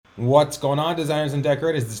What's going on, designers and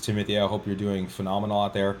decorators? This is Timothy. I hope you're doing phenomenal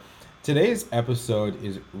out there. Today's episode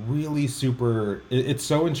is really it's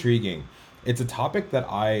so intriguing. It's a topic that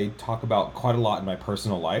I talk about quite a lot in my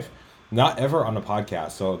personal life, not ever on a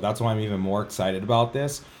podcast. So that's why I'm even more excited about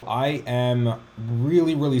this. I am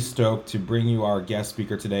really stoked to bring you our guest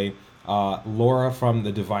speaker today, Laura from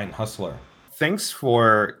The Divine Hustler. Thanks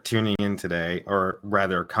for tuning in today, or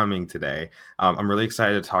rather coming today. I'm really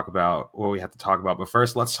excited to talk about what we have to talk about. But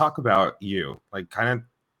first, let's talk about you. Like, kind of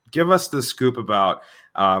give us the scoop about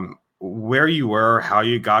where you were, how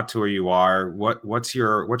you got to where you are. What's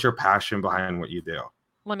your passion behind what you do?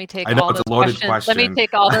 Let me take I know all it's those a loaded questions. Let me question.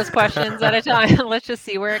 take all those questions at a time. Let's just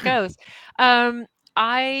see where it goes. Um,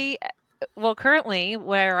 I well, currently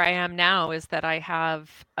where I am now is that I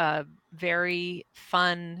have a very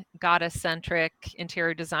fun goddess-centric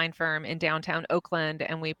interior design firm in downtown Oakland,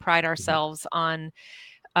 and we pride Mhm, ourselves on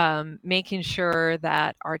making sure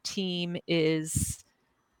that our team is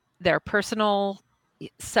their personal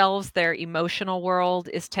selves, their emotional world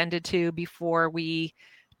is tended to before we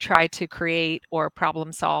try to create or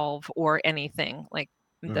problem solve or anything. Like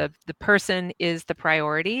mm, the person is the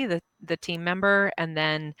priority, the team member, and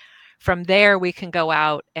then from there we can go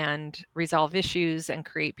out and resolve issues and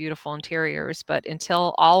create beautiful interiors. But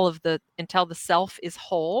until the self is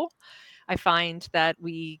whole, I find that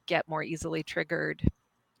we get more easily triggered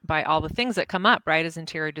by all the things that come up, right? As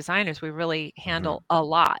interior designers, we really mhm, handle a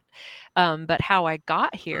lot. But how I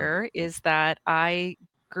got here is that I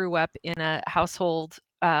grew up in a household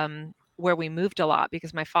where we moved a lot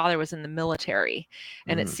because my father was in the military.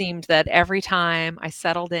 And it mm, seemed that every time I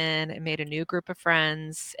settled in and made a new group of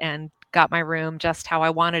friends and got my room just how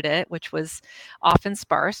I wanted it, which was often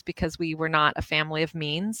sparse because we were not a family of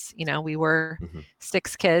means. You know, we were mhm,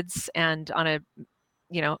 6 kids and on a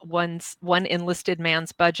one enlisted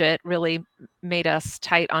man's budget really made us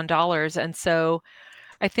tight on dollars. And so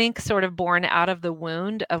I think sort of born out of the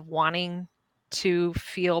wound of wanting to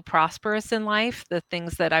feel prosperous in life, the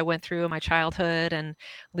things that I went through in my childhood and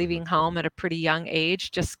mhm, leaving home at a pretty young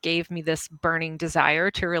age just gave me this burning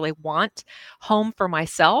desire to really want home for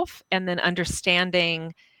myself, and then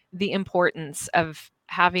understanding the importance of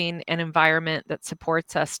having an environment that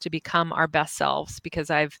supports us to become our best selves, because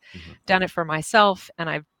I've mhm, done it for myself, and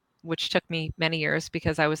I've which took me many years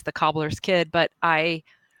because I was the cobbler's kid, but I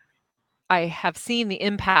have seen the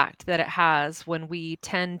impact that it has when we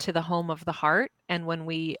tend to the home of the heart, and when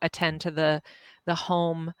we attend to the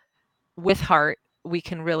home with heart, we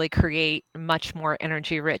can really create much more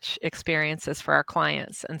energy rich experiences for our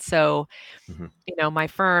clients. And so, mhm, my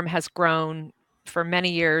firm has grown for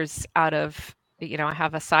many years out of, I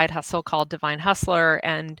have a side hustle called Divine Hustler,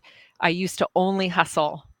 and I used to only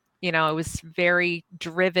hustle. I was very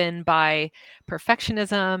driven by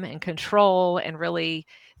perfectionism and control, and really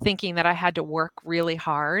thinking that I had to work really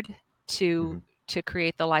hard to mhm, to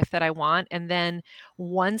create the life that I want. And then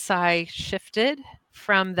once I shifted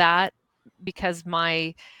from that, because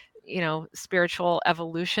my spiritual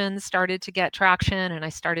evolution started to get traction, and I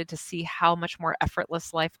started to see how much more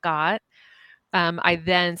effortless life got. I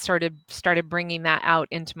then started bringing that out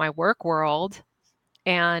into my work world,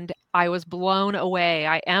 and I was blown away.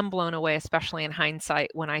 I am blown away, especially in hindsight,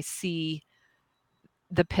 when I see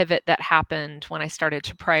the pivot that happened when I started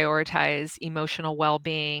to prioritize emotional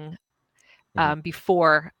well-being mhm.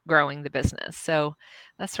 before growing the business. So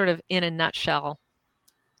that's sort of in a nutshell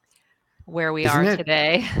where we Isn't are it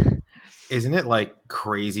today. isn't it like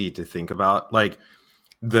crazy to think about? Like,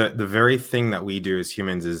 the very thing that we do as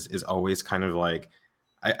humans is always kind of like,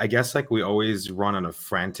 I guess, like, we always run on a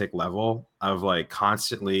frantic level of like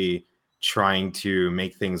constantly trying to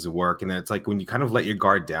make things work. And then it's like when you kind of let your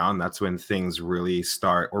guard down, that's when things really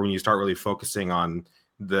start, or when you start really focusing on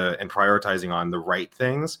and prioritizing on the right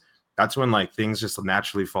things, that's when like things just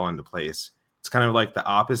naturally fall into place. It's kind of like the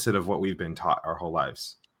opposite of what we've been taught our whole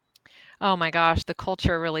lives. Oh my gosh, the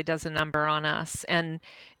culture really does a number on us. And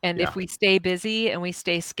Yeah. if we stay busy and we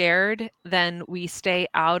stay scared, then we stay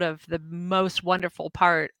out of the most wonderful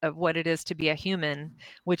part of what it is to be a human,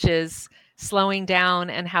 which is slowing down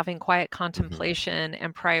and having quiet Hmm. contemplation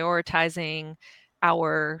and prioritizing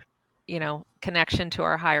our, connection to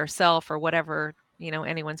our higher self, or whatever,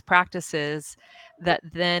 anyone's practice is, that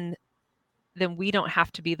then we don't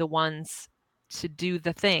have to be the ones to do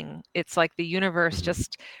the thing. It's like the universe Hmm.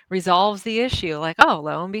 just resolves the issue. Like, oh,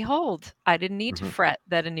 lo and behold, I didn't need to Hmm. fret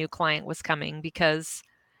that a new client was coming because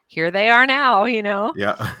here they are now.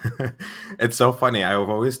 Yeah. It's so funny. I've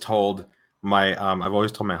always told my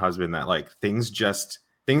husband that like things just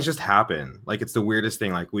happen. Like, it's the weirdest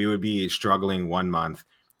thing. Like, we would be struggling one month,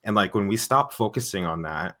 and like when we stopped focusing on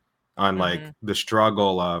that, on like Mhm. the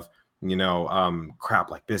struggle of, crap,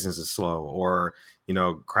 like business is slow, or,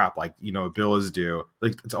 crap, like, a bill is due.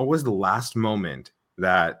 Like it's always the last moment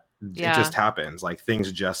that it just Yeah. happens. Like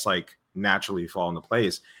things just like naturally fall into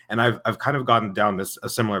place. And I've kind of gone down this a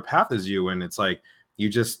similar path as you, and it's like you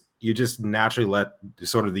just naturally let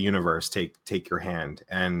sort of the universe take your hand.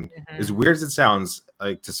 And as Mhm. weird as it sounds,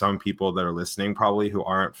 like to some people that are listening, probably who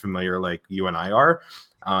aren't familiar like you and I are,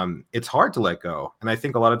 it's hard to let go. And I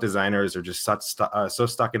think a lot of designers are just so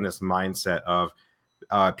stuck in this mindset of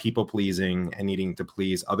people pleasing and needing to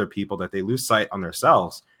please other people that they lose sight on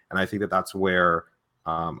themselves. And I think that that's where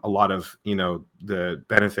a lot of the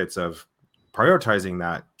benefits of prioritizing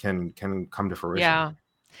that can come to fruition. Yeah.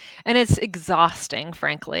 And it's exhausting,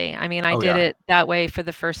 frankly. I mean, I Oh did yeah. it that way for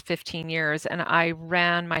the first 15 years, and I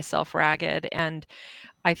ran myself ragged, and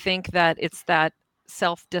I think that it's that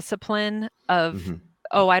self-discipline of, Hmm.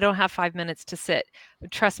 "Oh, I don't have 5 minutes to sit."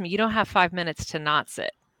 Trust me, you don't have 5 minutes to not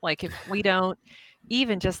sit. Like, if we don't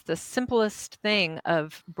even just the simplest thing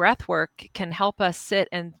of breath work can help us sit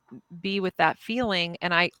and be with that feeling,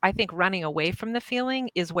 and I think running away from the feeling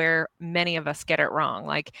is where many of us get it wrong.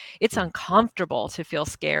 Like, it's uncomfortable to feel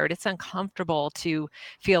scared. It's uncomfortable to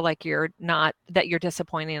feel like you're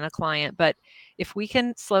disappointing a client, but if we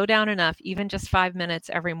can slow down enough, even just 5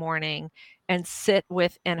 minutes every morning, and sit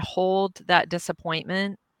with and hold that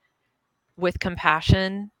disappointment with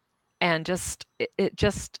compassion, and it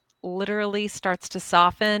just literally starts to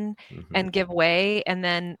soften Hmm. and give way. And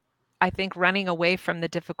then I think running away from the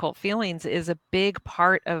difficult feelings is a big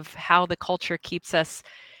part of how the culture keeps us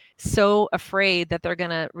so afraid that they're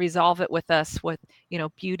going to resolve it with us with,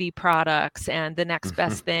 beauty products and the next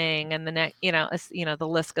best thing, and the next, the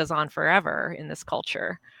list goes on forever in this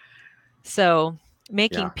culture. So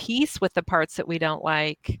making Yeah. peace with the parts that we don't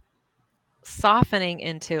like, softening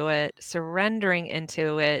into it, surrendering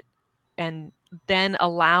into it, and then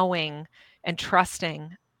allowing and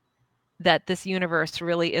trusting that this universe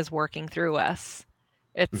really is working through us.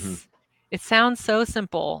 Hmm. It sounds so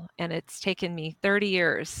simple, and it's taken me 30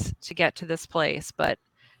 years to get to this place, but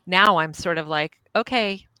now I'm sort of like,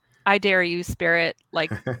 okay, I dare you, spirit.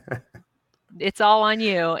 Like, it's all on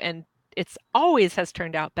you. And it's always has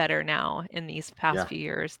turned out better now in these past Yeah. few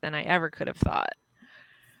years than I ever could have thought.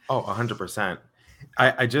 Oh, 100%.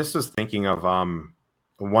 I just was thinking of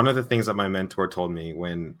one of the things that my mentor told me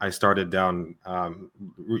when I started down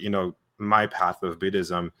my path of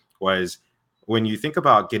Buddhism was, when you think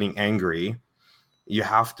about getting angry, you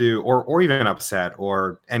have to, or even upset,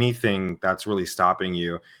 or anything that's really stopping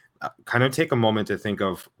you, kind of take a moment to think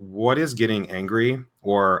of what is getting angry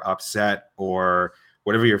or upset or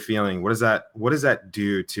whatever you're feeling. What does that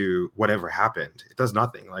do to whatever happened? It does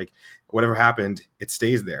nothing. Like whatever happened, it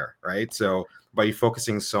stays there, right? So by you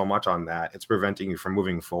focusing so much on that, it's preventing you from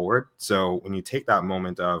moving forward. So when you take that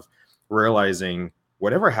moment of realizing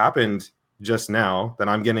whatever happened just now that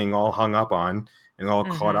I'm getting all hung up on and all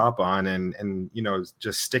caught Mhm. up on, and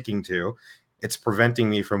just sticking to, it's preventing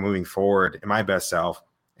me from moving forward in my best self.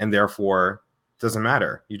 And therefore it doesn't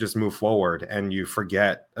matter, you just move forward and you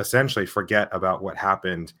essentially forget about what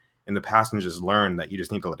happened in the past, and just learn that you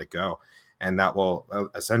just need to let it go, and that will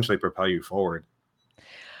essentially propel you forward.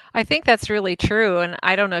 I think that's really true, and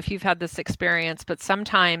I don't know if you've had this experience, but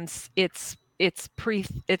sometimes it's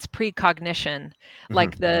precognition. Hmm.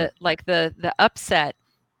 Like the upset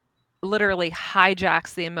literally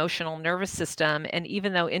hijacks the emotional nervous system, and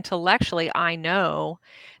even though intellectually I know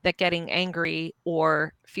that getting angry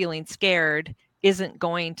or feeling scared isn't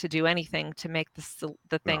going to do anything to make the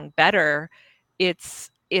No. thing better, it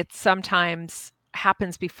sometimes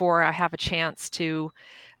happens before I have a chance to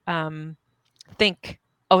um, think,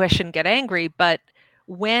 oh, I shouldn't get angry. But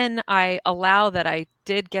when I allow that I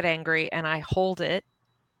did get angry and I hold it,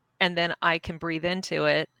 and then I can breathe into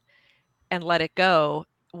it and let it go,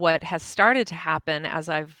 what has started to happen as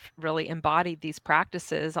I've really embodied these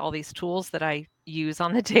practices, all these tools that I use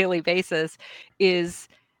on the daily basis, is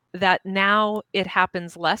that now it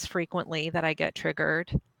happens less frequently that I get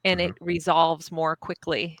triggered, and Hmm. it resolves more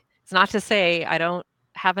quickly. It's not to say I don't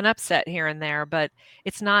have an upset here and there, but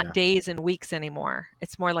it's not Yeah. days and weeks anymore.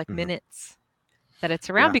 It's more like Hmm. minutes that it's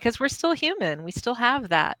around, Yeah. because we're still human. We still have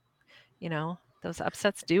that, those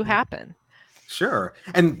upsets do Yeah. happen. Sure.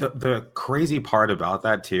 And the crazy part about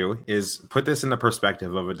that too is, put this in the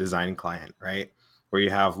perspective of a design client, right? Where you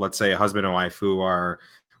have, let's say, a husband and wife who are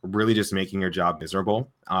really just making your job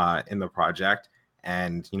miserable in the project,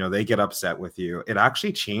 and they get upset with you. It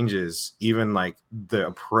actually changes even like the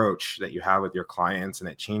approach that you have with your clients, and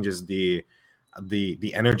it changes the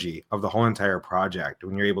energy of the whole entire project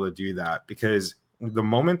when you're able to do that. Because the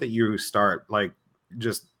moment that you start like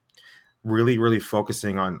just really, really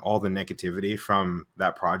focusing on all the negativity from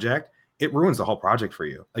that project, it ruins the whole project for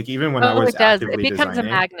you. Like even when I Oh, was it does. It actively becomes a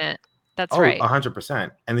designing, magnet. That's oh, right.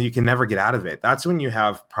 100%. And then you can never get out of it. That's when you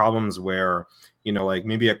have problems where, like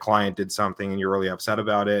maybe a client did something and you're really upset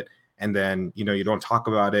about it. And then, you don't talk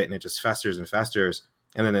about it and it just festers and festers.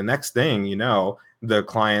 And then the next thing, the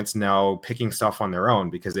client's now picking stuff on their own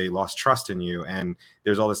because they lost trust in you. And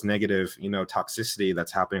there's all this negative, toxicity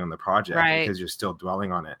that's happening on the project Right. because you're still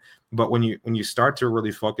dwelling on it. But when you start to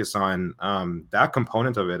really focus on that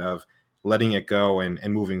component of it, of letting it go and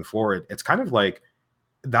moving forward, it's kind of like,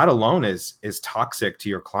 that alone is toxic to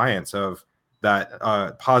your clients, of that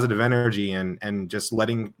positive energy and just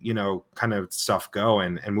letting kind of stuff go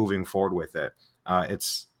and moving forward with it.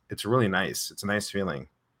 It's really nice. It's a nice feeling.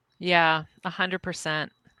 Yeah,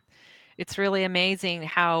 100%. It's really amazing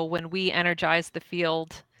how when we energize the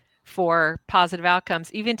field for positive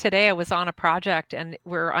outcomes, even today I was on a project and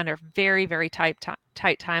we're on a very, very tight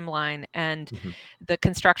timeline, and Hmm. the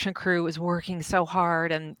construction crew is working so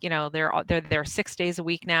hard, and they're there 6 days a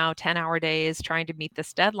week now, 10-hour days, trying to meet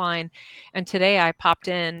this deadline. And today I popped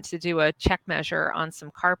in to do a check measure on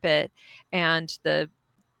some carpet, and the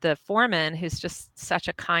foreman, who's just such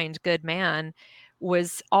a kind, good man,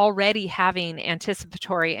 was already having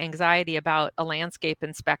anticipatory anxiety about a landscape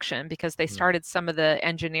inspection because they started some of the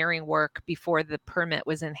engineering work before the permit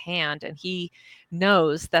was in hand. And he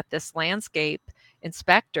knows that this landscape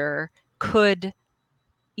inspector could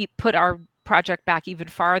put our project back even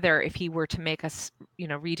farther if he were to make us,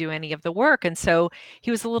 redo any of the work. And so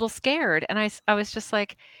he was a little scared. And I was just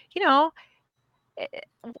like, you know, eh,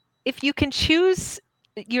 if you can choose,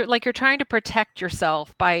 you're trying to protect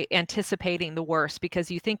yourself by anticipating the worst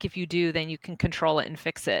because you think if you do then you can control it and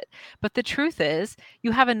fix it. But the truth is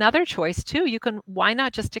you have another choice too. You can, why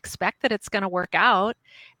not just expect that it's going to work out,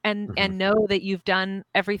 Hmm. and know that you've done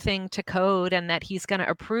everything to code and that he's going to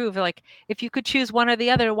approve. Like, if you could choose one or the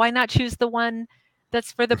other, why not choose the one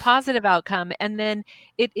that's for the positive outcome? And then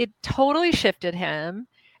it totally shifted him,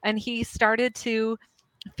 and he started to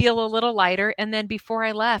feel a little lighter. And then before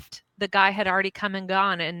I left, the guy had already come and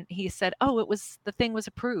gone, and he said, "Oh, the thing was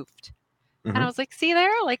approved." And I Hmm. was like, "See there?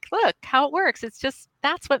 Like, look how it works." It's just,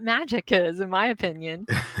 that's what magic is, in my opinion,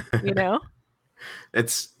 you know?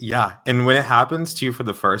 Yeah, and when it happens to you for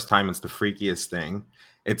the first time, it's the freakiest thing.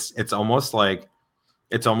 It's almost like,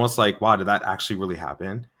 wow, did that actually really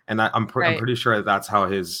happen? And I'm Right. pretty sure that's how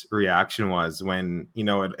his reaction was when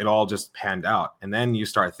it all just panned out. And then you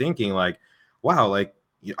start thinking like, wow, like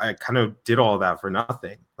I kind of did all that for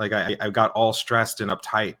nothing. Like I got all stressed and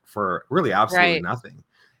uptight for really absolutely Right. nothing,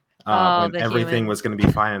 Oh, when the everything humans. was going to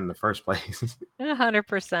be fine in the first place.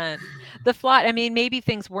 100%. The flaw, I mean, maybe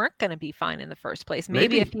things weren't gonna be fine in the first place.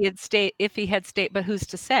 Maybe Maybe. if he had stayed, but who's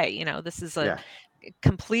to say? This is a Yeah.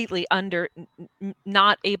 completely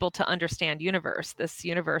not able to understand universe. This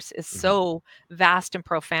universe is Hmm. so vast and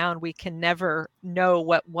profound. We can never know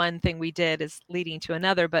what one thing we did is leading to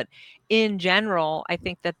another. But in general, I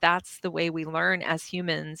think that that's the way we learn as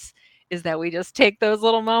humans, is that we just take those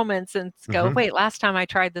little moments and go, Hmm. wait, last time I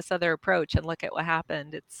tried this other approach and look at what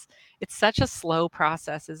happened. It's such a slow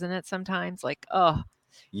process, isn't it? Sometimes, like, oh, but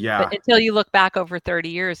Yeah. until you look back over 30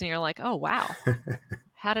 years and you're like, oh wow,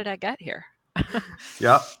 how did I get here?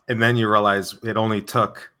 Yeah. And then you realize it only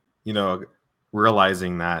took, you know,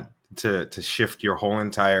 realizing that to shift your whole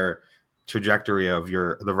entire trajectory of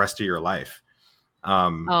the rest of your life.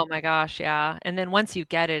 Um, Oh my gosh, yeah. And then once you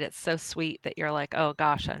get it, it's so sweet that you're like, "Oh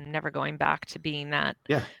gosh, I'm never going back to being that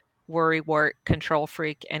yeah. worry wart control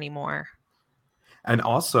freak anymore." And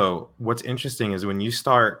also what's interesting is when you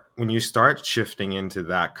start shifting into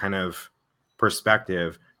that kind of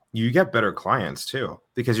perspective, you get better clients too,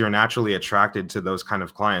 because you're naturally attracted to those kind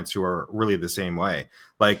of clients who are really the same way.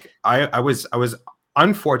 Like I was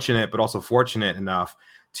unfortunate but also fortunate enough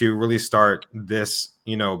to really start this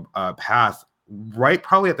path right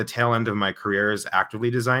probably at the tail end of my career as actively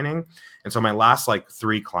designing. And so my last like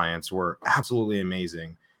 3 clients were absolutely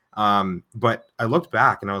amazing. But I looked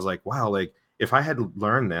back and I was like, wow, like if I had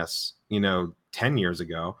learned this, 10 years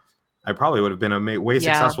ago, I probably would have been a way Yeah.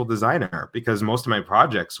 successful designer, because most of my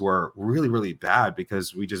projects were really, really bad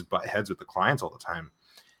because we just butt heads with the clients all the time.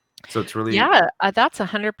 So it's really, Yeah, that's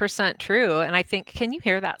 100% true, and I think, can you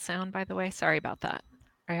hear that sound, by the way? Sorry about that.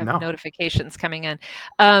 I have no. notifications coming in.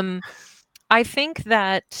 Um, I think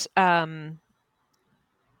that,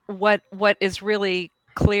 what is really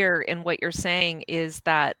clear in what you're saying is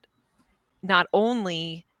that not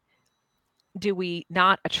only do we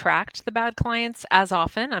not attract the bad clients as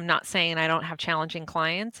often? I'm not saying I don't have challenging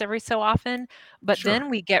clients every so often, but Sure. then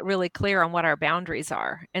we get really clear on what our boundaries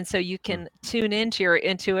are. And so you Mm, can tune into your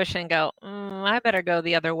intuition and go, I better go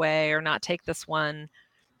the other way or not take this one.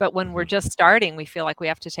 But when we're mhm. just starting, we feel like we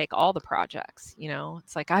have to take all the projects,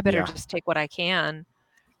 It's like, I better Yeah. just take what I can.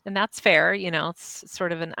 And that's fair, it's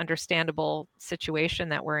sort of an understandable situation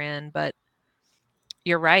that we're in, but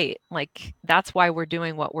you're right. Like, that's why we're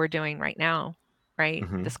doing what we're doing right now, right?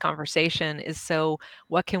 Hmm. This conversation is so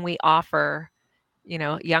what can we offer,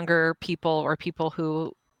 younger people or people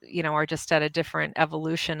who, are just at a different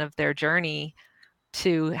evolution of their journey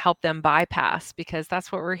to help them bypass because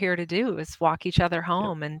that's what we're here to do is walk each other Yep.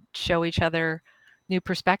 home and show each other new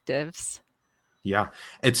perspectives. Yeah.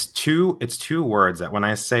 It's two words that when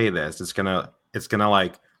I say this, it's gonna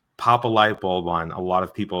like pop a light bulb on a lot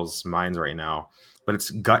of people's minds right now. But it's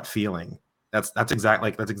gut feeling. That's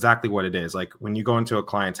exactly what it is. Like when you go into a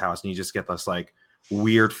client's house and you just get this like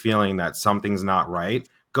weird feeling that something's not right,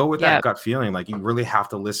 go with that Yep. gut feeling. Like you really have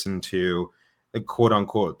to listen to the quote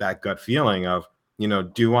unquote that gut feeling of,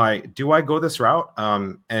 do I go this route?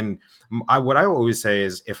 And what I always say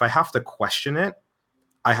is if I have to question it,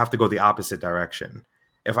 I have to go the opposite direction.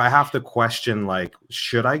 If I have to question, like,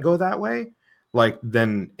 should I go that way? Like,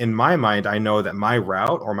 then in my mind, I know that my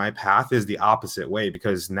route or my path is the opposite way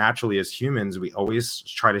because naturally, as humans, we always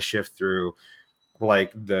try to shift through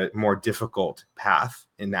like the more difficult path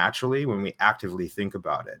and naturally when we actively think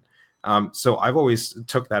about it. So I've always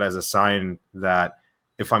took that as a sign that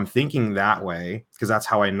if I'm thinking that way, because that's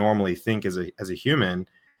how I normally think as a human,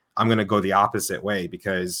 I'm going to go the opposite way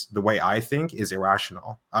because the way I think is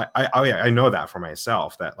irrational. I know that for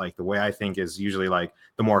myself that like the way I think is usually like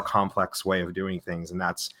the more complex way of doing things, and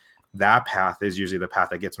that path is usually the path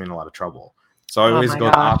that gets me in a lot of trouble. So I Oh always my go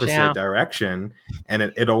the gosh, opposite yeah. direction, and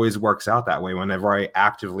it always works out that way whenever I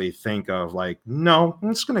actively think of like, no,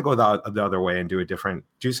 I'm just going to go the other way and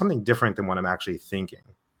do something different than what I'm actually thinking.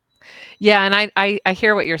 Yeah, and I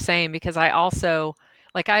hear what you're saying because I also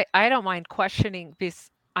like I don't mind questioning because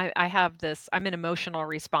I have this I'm an emotional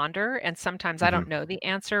responder and sometimes I Hmm. don't know the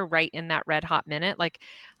answer right in that red hot minute. Like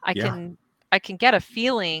I Yeah. can I can get a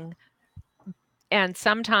feeling and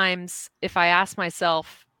sometimes if I ask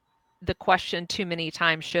myself the question too many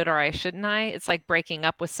times, should or I shouldn't I? It's like breaking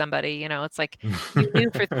up with somebody, It's like you knew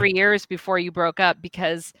for 3 years before you broke up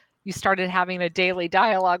because you started having a daily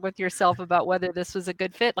dialogue with yourself about whether this was a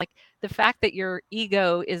good fit. Like, the fact that your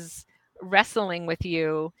ego is wrestling with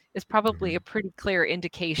you is probably a Hmm. pretty clear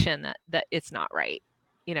indication that it's not right,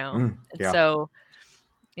 And Yeah. so,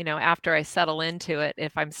 after I settle into it,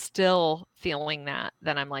 if I'm still feeling that,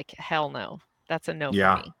 then I'm like, "Hell no. That's a no for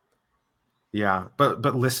Yeah. me." Yeah,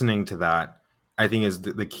 but listening to that, I think is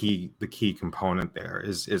the key component there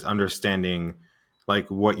is understanding like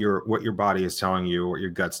what your body is telling you, what your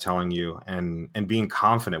gut's telling you, and being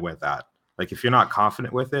confident with that. Like if you're not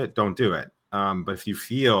confident with it, don't do it. But if you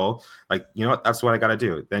feel like you know what, that's what I got to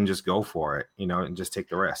do, then just go for it, and just take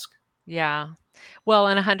the risk. Yeah. Well,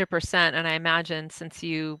 and 100%, and I imagine since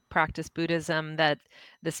you practice Buddhism that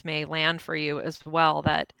this may land for you as well,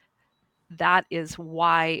 that is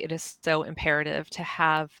why it is so imperative to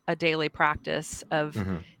have a daily practice of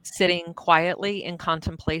Hmm. sitting quietly in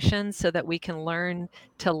contemplation so that we can learn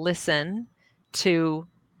to listen to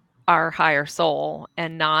our higher soul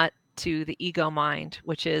and not to the ego mind,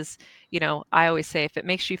 which is, I always say if it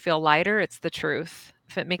makes you feel lighter, it's the truth.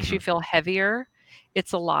 If it makes you Hmm. feel heavier,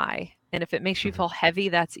 it's a lie. And if it makes you Hmm. feel heavy,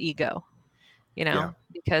 that's ego, Yeah.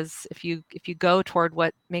 because if you go toward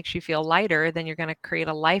what makes you feel lighter, then you're going to create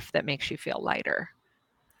a life that makes you feel lighter.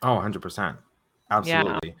 Oh, 100%. Yeah.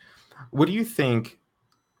 Absolutely. What do you think?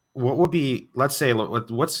 What would be, let's say,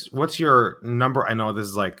 what's your number? I know this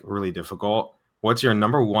is like really difficult. What's your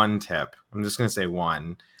number one tip? I'm just gonna say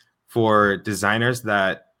one for designers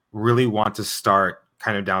that really want to start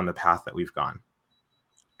kind of down the path that we've gone.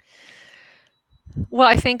 Well,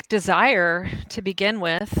 I think desire to begin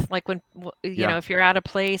with, like when, Yeah. if you're at a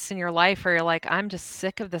place in your life where you're like, I'm just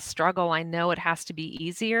sick of the struggle, I know it has to be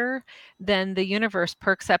easier, then the universe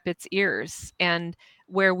perks up its ears. And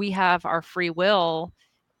where we have our free will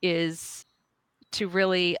is to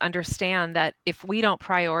really understand that if we don't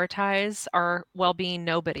prioritize our well-being,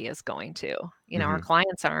 nobody is going to. Our Hmm.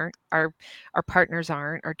 clients aren't, our partners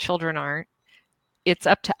aren't, our children aren't. It's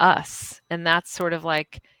up to us. And that's sort of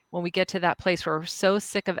like when we get to that place where we're so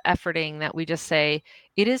sick of efforting that we just say,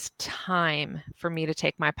 it is time for me to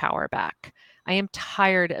take my power back. I am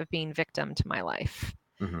tired of being victim to my life.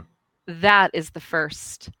 Hmm. That is the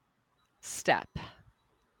first step,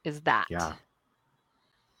 is that. Yeah.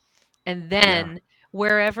 And Yeah. then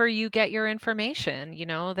wherever you get your information.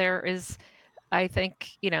 There is, I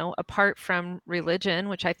think, apart from religion,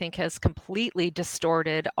 which I think has completely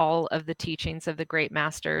distorted all of the teachings of the great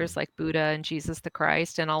masters like Buddha and Jesus the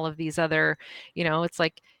Christ and all of these other, it's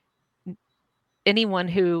like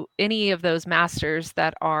any of those masters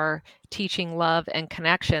that are teaching love and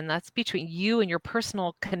connection, that's between you and your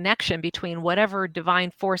personal connection between whatever divine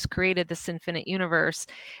force created this infinite universe,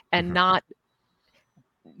 and Hmm. not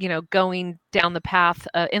going down the path,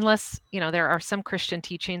 unless there are some Christian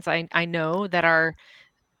teachings I know that are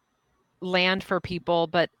land for people,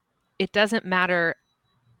 but it doesn't matter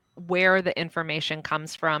where the information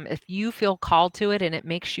comes from. If you feel called to it and it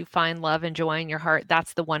makes you find love and joy in your heart,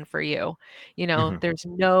 that's the one for you. Hmm. There's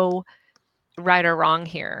no right or wrong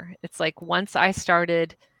here. It's like once I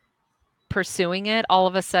started pursuing it, all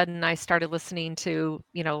of a sudden I started listening to,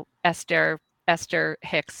 Esther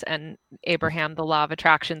Hicks and Abraham, the law of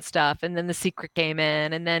attraction stuff. And then The Secret came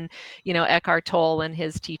in, and then, Eckhart Tolle and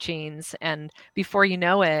his teachings. And before you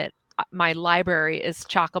know it, my library is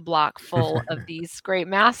chock-a-block full of these great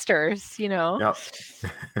masters. Yep.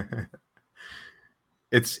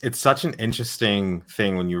 It's such an interesting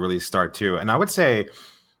thing when you really start to. And I would say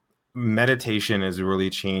meditation has really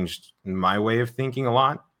changed my way of thinking a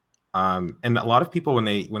lot. And a lot of people when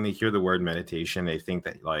they hear the word meditation, they think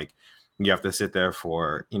that like you have to sit there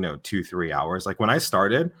for 2-3 hours. Like when I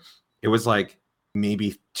started, it was like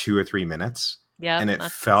maybe 2 or 3 minutes, Yep, and it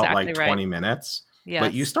that's felt like exactly right. 20 minutes.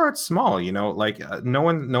 But you Yes. start small, like no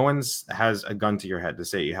one's has a gun to your head to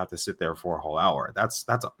say you have to sit there for a whole hour. That's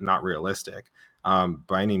not realistic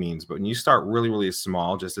by any means. But when you start really, really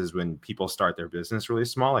small, just as when people start their business really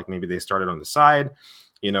small, like maybe they started on the side,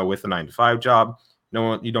 with a 9 to 5 job, no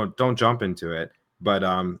one, you don't jump into it, but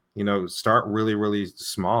start really, really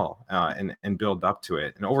small, and build up to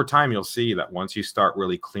it. And over time, you'll see that once you start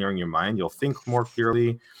really clearing your mind, you'll think more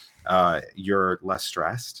clearly. You're less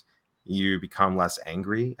stressed. You become less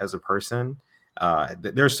angry as a person.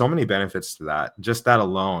 There's so many benefits to that. Just that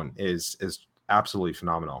alone is absolutely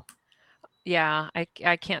phenomenal. Yeah,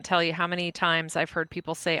 I can't tell you how many times I've heard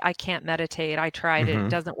people say, "I can't meditate. I tried it. It Hmm.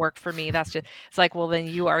 doesn't work for me." It's like, well, then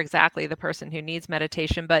you are exactly the person who needs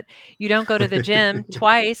meditation. But you don't go to the gym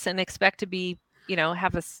twice and expect to be,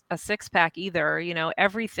 have a six pack either.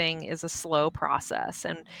 Everything is a slow process.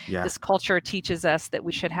 And Yeah. this culture teaches us that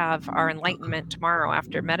we should have our enlightenment tomorrow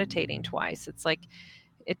after meditating twice. It's like,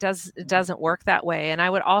 it doesn't work that way. And I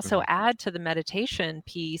would also Hmm. add to the meditation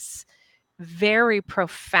piece very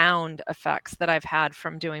profound effects that I've had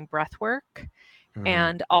from doing breath work, Hmm.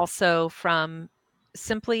 and also from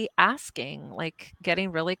simply asking, like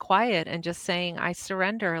getting really quiet and just saying, I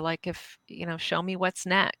surrender. Like, if, show me what's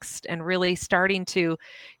next. And really starting to,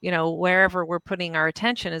 wherever we're putting our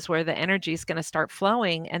attention is where the energy is going to start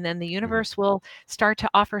flowing. And then the Hmm. universe will start to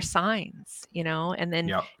offer signs, and then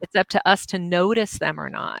Yep. it's up to us to notice them or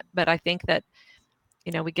not. But I think that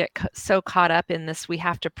we get so caught up in this, we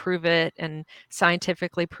have to prove it and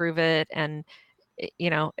scientifically prove it. And,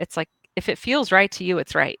 it's like, if it feels right to you,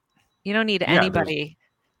 it's right. You don't need Yeah. There's anybody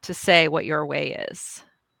to say what your way is,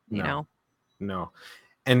 you no, know? no.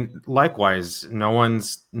 And likewise, no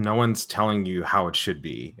one's telling you how it should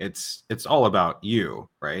be. It's all about you,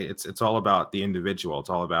 right? It's all about the individual. It's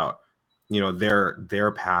all about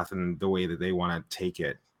their path and the way that they want to take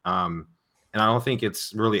it. And I don't think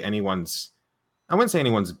it's really anyone's, I wouldn't say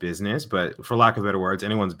anyone's business, but for lack of better words,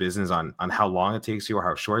 anyone's business on how long it takes you or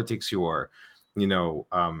how short it takes you, or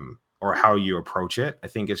how you approach it. I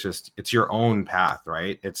think it's your own path,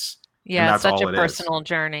 right? And Yeah, it's that's such a all it is. personal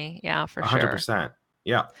journey. Yeah, for sure. 100%.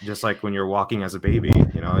 Yeah, just like when you're walking as a baby,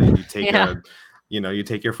 you take Yeah. you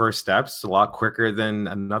take your first steps a lot quicker than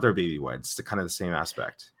another baby would. It's kind of the same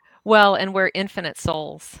aspect. Well, and we're infinite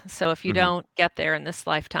souls. So if you Hmm. don't get there in this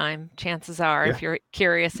lifetime, chances are, Yeah. if you're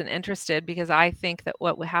curious and interested, because I think that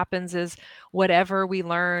what happens is whatever we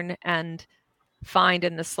learn and find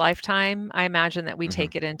in this lifetime, I imagine that we Hmm.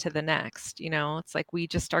 take it into the next. It's like we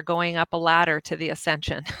just are going up a ladder to the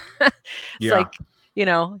ascension. It's Yeah. like, you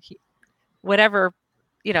know, whatever,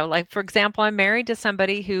 like for example, I'm married to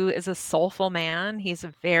somebody who is a soulful man. He's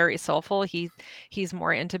a very soulful. He's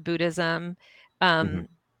more into Buddhism. Hmm. Um,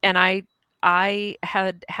 and I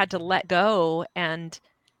had to let go, and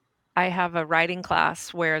I have a writing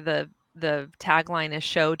class where the tagline is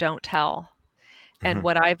show, don't tell. And Hmm.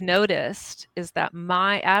 what I've noticed is that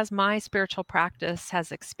as my spiritual practice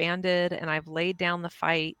has expanded and I've laid down the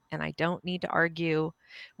fight and I don't need to argue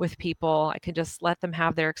with people, I can just let them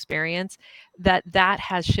have their experience, that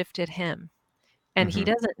has shifted him. And he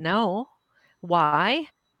Hmm. doesn't know why,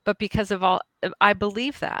 but because of all, I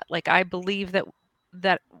believe that. Like, I believe that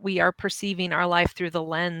that we are perceiving our life through the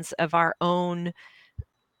lens of our own,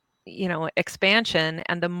 expansion.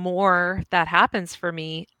 And the more that happens for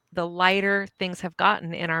me, the lighter things have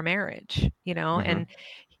gotten in our marriage. Hmm. And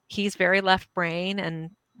he's very left brain,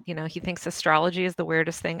 and he thinks astrology is the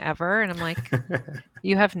weirdest thing ever, and I'm like,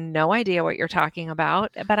 you have no idea what you're talking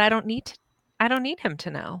about, but I don't need him to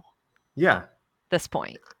know Yeah. this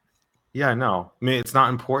point. Yeah, no. I mean, it's not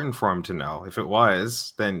important for him to know. If it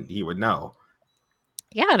was, then he would know.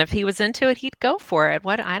 Yeah, and if he was into it, he'd go for it.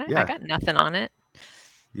 What I Yeah. got nothing on it.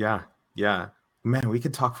 Yeah. Yeah. Man, we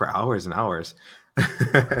could talk for hours and hours.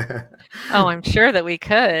 Oh, I'm sure that we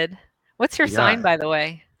could. What's your sign, Yeah. by the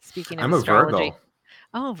way? Speaking of I'm a astrology. Virgo.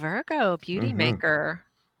 Oh, Virgo, beauty Hmm. maker.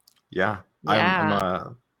 Yeah. I'm Yeah.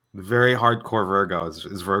 a very hardcore Virgo, as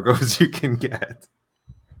Virgo as you can get.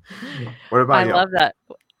 What I about you? love that.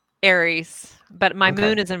 Aries, but my Okay.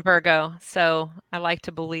 moon is in Virgo, so I like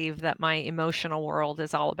to believe that my emotional world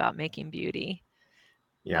is all about making beauty.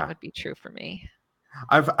 That Yeah. would be true for me.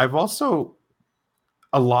 I've also,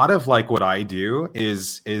 a lot of like what I do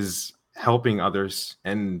is helping others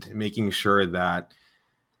and making sure that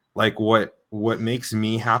like what makes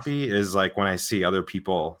me happy is like when I see other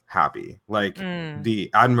people happy. Like Mm,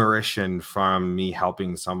 the admiration from me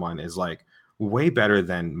helping someone is like way better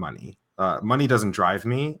than money. Money doesn't drive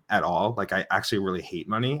me at all. Like I actually really hate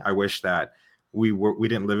money. I wish that we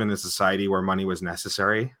didn't live in a society where money was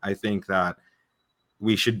necessary. I think that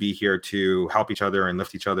we should be here to help each other and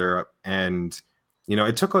lift each other up. And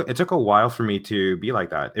it took a while for me to be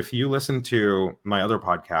like that. If you listen to my other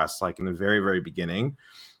podcasts, like in the very very beginning,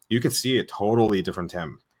 you could see a totally different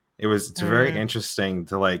Tim. It's very mm. interesting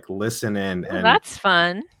to like listen in. Oh, And that's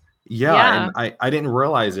fun. yeah, Yeah. and I didn't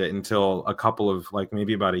realize it until a couple of like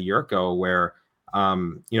maybe about a year ago, where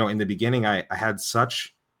in the beginning I had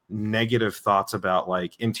such negative thoughts about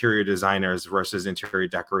like interior designers versus interior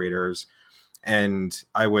decorators, and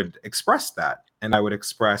I would express that, and I would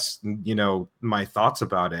express my thoughts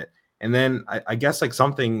about it. And then I guess like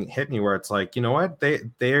something hit me where it's like, you know what,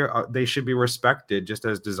 they should be respected just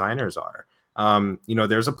as designers are.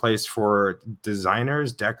 There's a place for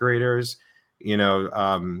designers, decorators, you know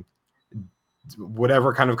um,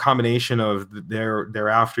 whatever kind of combination of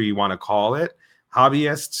thereafter you want to call it,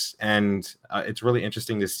 hobbyists. And it's really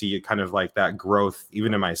interesting to see kind of like that growth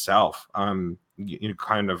even in myself, kind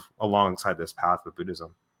of alongside this path with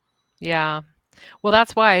Buddhism. Yeah. Well,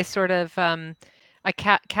 that's why I sort of I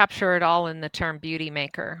capture it all in the term beauty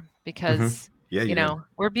maker, Hmm. because Yeah, you did.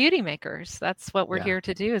 we're beauty makers. That's what we're Yeah. here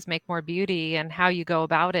to do, is make more beauty. And how you go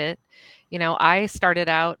about it. I started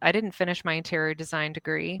out, I didn't finish my interior design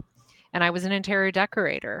degree, and I was an interior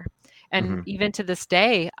decorator. And Hmm. even to this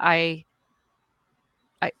day, I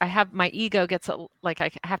have, my ego gets like,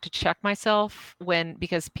 I have to check myself when,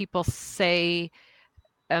 because people say,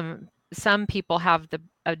 some people have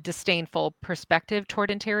a disdainful perspective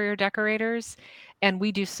toward interior decorators, and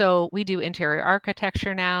we do interior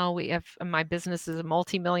architecture now. We have, my business is a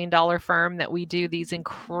multi-million dollar firm that we do these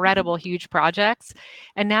incredible huge projects,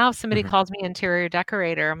 and now if somebody Hmm. calls me interior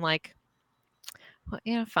decorator, I'm like,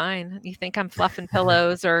 well, fine. You think I'm fluffing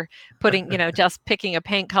pillows or putting, just picking a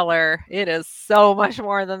paint color? It is so much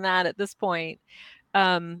more than that at this point.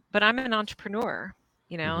 But I'm an entrepreneur,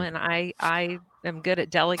 Hmm. and I am good at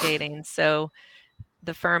delegating. So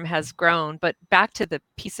the firm has grown. But back to the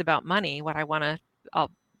piece about money,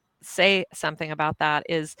 I'll say something about that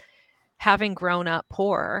is, having grown up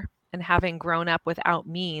poor and having grown up without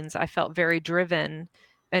means, I felt very driven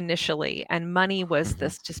initially. And money was Hmm.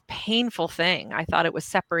 this just painful thing. I thought it was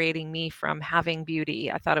separating me from having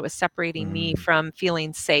beauty. I thought it was separating me Mm. from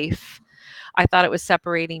feeling safe. I thought it was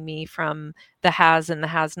separating me from the has and the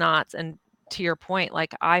has nots. And to your point,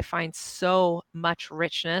 like, I find so much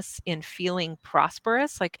richness in feeling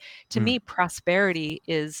prosperous. Like, to Mm. me, prosperity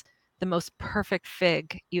is the most perfect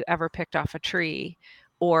fig you ever picked off a tree,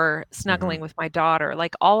 or Hmm. snuggling with my daughter.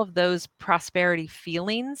 Like, all of those prosperity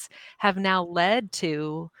feelings have now led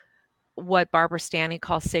to what Barbara Stanley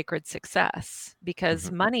calls sacred success, because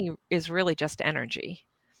Hmm. money is really just energy.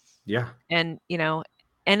 Yeah. And,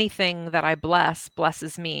 anything that I bless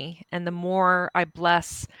blesses me. And the more I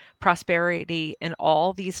bless prosperity in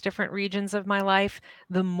all these different regions of my life,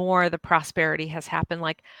 the more the prosperity has happened.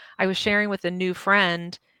 Like, I was sharing with a new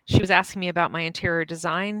friend, she was asking me about my interior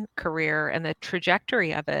design career and the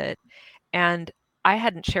trajectory of it. And I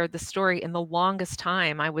hadn't shared the story in the longest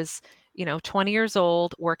time. I was, 20 years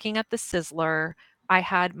old, working at the Sizzler.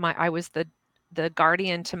 I was the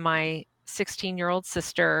guardian to my 16-year-old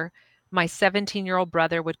sister. My 17-year-old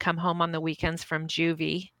brother would come home on the weekends from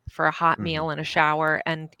juvie for a hot Hmm. meal and a shower,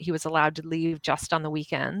 and he was allowed to leave just on the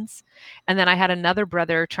weekends. And then I had another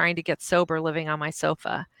brother trying to get sober living on my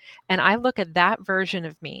sofa. And I look at that version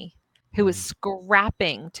of me who was Hmm.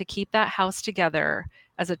 scrapping to keep that house together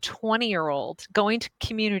as a 20-year-old going to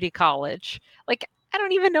community college. Like, I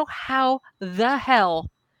don't even know how the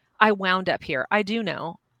hell I wound up here. I do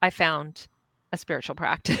know I found a spiritual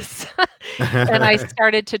practice. And I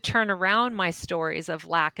started to turn around my stories of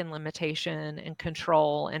lack and limitation and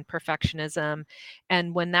control and perfectionism.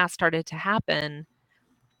 And when that started to happen,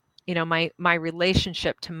 my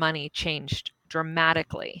relationship to money changed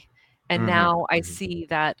dramatically. And Hmm. now I Hmm. see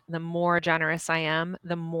that the more generous I am,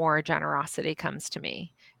 the more generosity comes to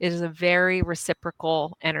me. It is a very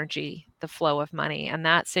reciprocal energy, the flow of money. And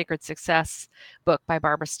that Sacred Success book by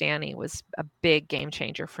Barbara Stanny was a big game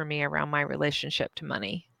changer for me around my relationship to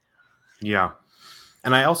money. Yeah.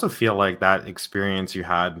 And I also feel like that experience you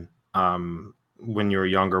had when you were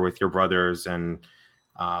younger with your brothers, and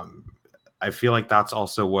um, I feel like that's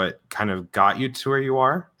also what kind of got you to where you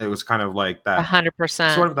are. It was kind of like A that, hundred sort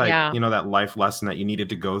percent. of like, Yeah. that life lesson that you needed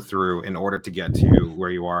to go through in order to get to where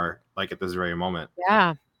you are, like at this very moment.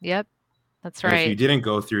 Yeah. Yep. That's And if you right. didn't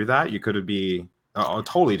go through that, you could be a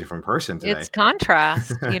totally different person today. It's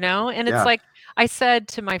contrast, and it's Yeah. like I said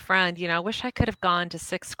to my friend, I wish I could have gone to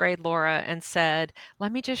 6th grade Laura and said,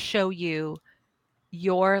 "Let me just show you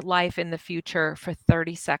your life in the future for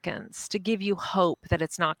 30 seconds to give you hope that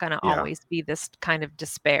it's not going to Yeah. always be this kind of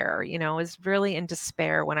despair." I was really in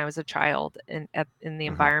despair when I was a child in the Hmm.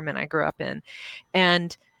 environment I grew up in.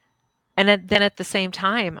 And then at the same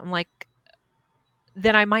time, I'm like,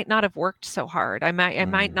 then I might not have worked so hard. I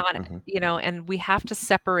might not, Hmm. and we have to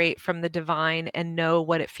separate from the divine and know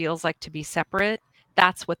what it feels like to be separate.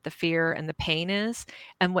 That's what the fear and the pain is.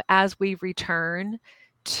 And as we return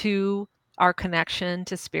to our connection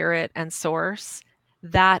to spirit and source,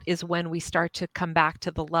 that is when we start to come back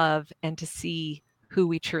to the love and to see who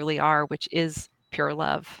we truly are, which is pure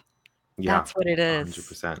love. Yeah. That's what it A hundred is.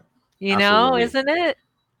 percent. Absolutely. Isn't it?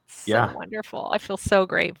 So Yeah. wonderful. I feel so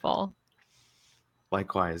grateful.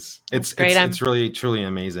 Likewise. That's It's great. it's it's really truly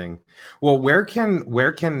amazing. Well, where can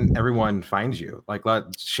everyone find you? Like,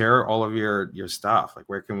 share all of your stuff. Like,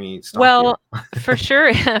 where can we stalk you? Well, for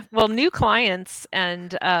sure. Well, new clients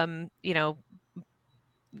and, a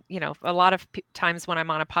lot of times when I'm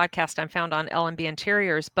on a podcast, I'm found on L&B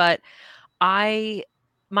Interiors, but I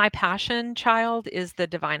my passion child is the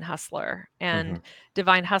Divine Hustler, and Hmm.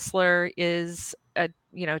 Divine Hustler is a,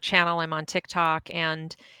 channel. I'm on TikTok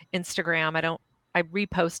and Instagram. I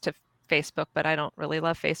repost to Facebook, but I don't really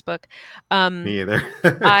love Facebook. Um, Me either.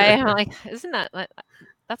 I'm like, isn't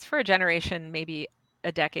that's for a generation maybe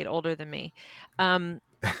a decade older than me. Um,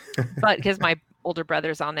 but because my older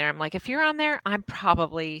brother's on there, I'm like, if you're on there,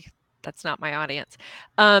 that's not my audience.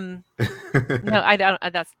 Um, no, I don't.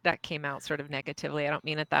 That came out sort of negatively. I don't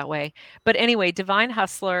mean it that way. But anyway, Divine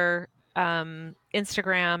Hustler,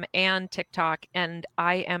 Instagram and TikTok, and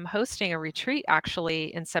I am hosting a retreat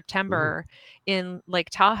actually in Ooh, September in Lake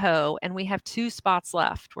Tahoe, and we have 2 spots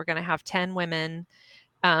left. We're going to have 10 women,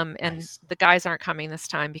 and nice. the guys aren't coming this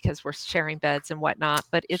time because we're sharing beds and whatnot.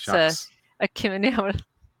 But it's Shucks. a community.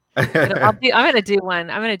 I'm gonna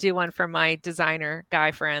do one for my designer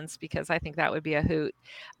guy friends because I think that would be a hoot.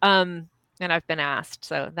 And I've been asked,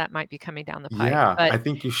 so that might be coming down the pike. Yeah, But I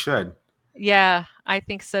think you should. yeah, I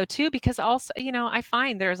think so too, because also, I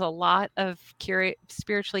find there's a lot of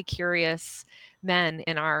spiritually curious men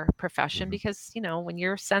in our profession Hmm. because, when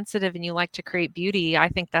you're sensitive and you like to create beauty, I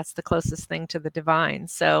think that's the closest thing to the divine.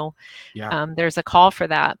 So Yeah. there's a call for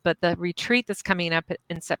that. But the retreat that's coming up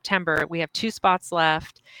in September, we have 2 spots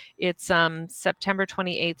left. It's September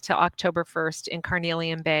 28th to October 1st in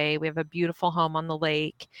Carnelian Bay. We have a beautiful home on the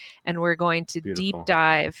lake, and we're going to deep Beautiful.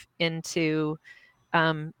 dive into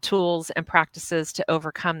tools and practices to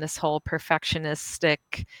overcome this whole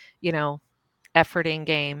perfectionistic, you know, efforting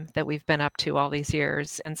game that we've been up to all these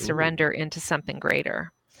years and Ooh. surrender into something greater.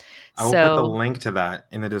 I will put the So link to that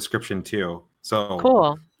in the description too. So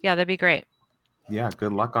cool. Yeah, that'd be great. yeah,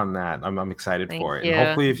 good luck on that. I'm excited Thank for it. And you.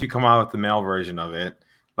 hopefully if you come out with the male version of it,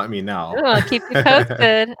 let me know. Ooh, I'll keep you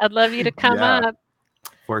posted. I'd love you to come Yeah, up.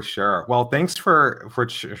 for sure. Well, thanks for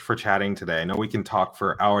chatting today. I know we can talk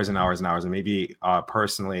for hours and hours and hours, and maybe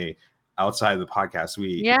personally outside of the podcast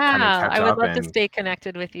we kind of Yeah, catch I would up love to and stay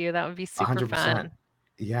connected with you. That would be super 100%. fun.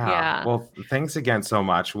 Yeah. Yeah. Well, thanks again so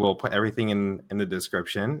much. We'll put everything in the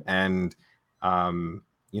description, and um,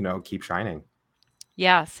 keep shining.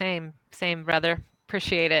 Yeah, same. Same, brother.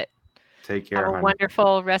 Appreciate it. Take Have care, a hon.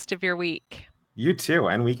 wonderful rest of your week. You too,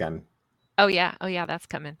 and weekend. Oh yeah, that's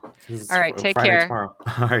coming. This is All right, take Friday care. tomorrow.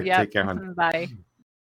 All right, Yep. take care, hon. Bye.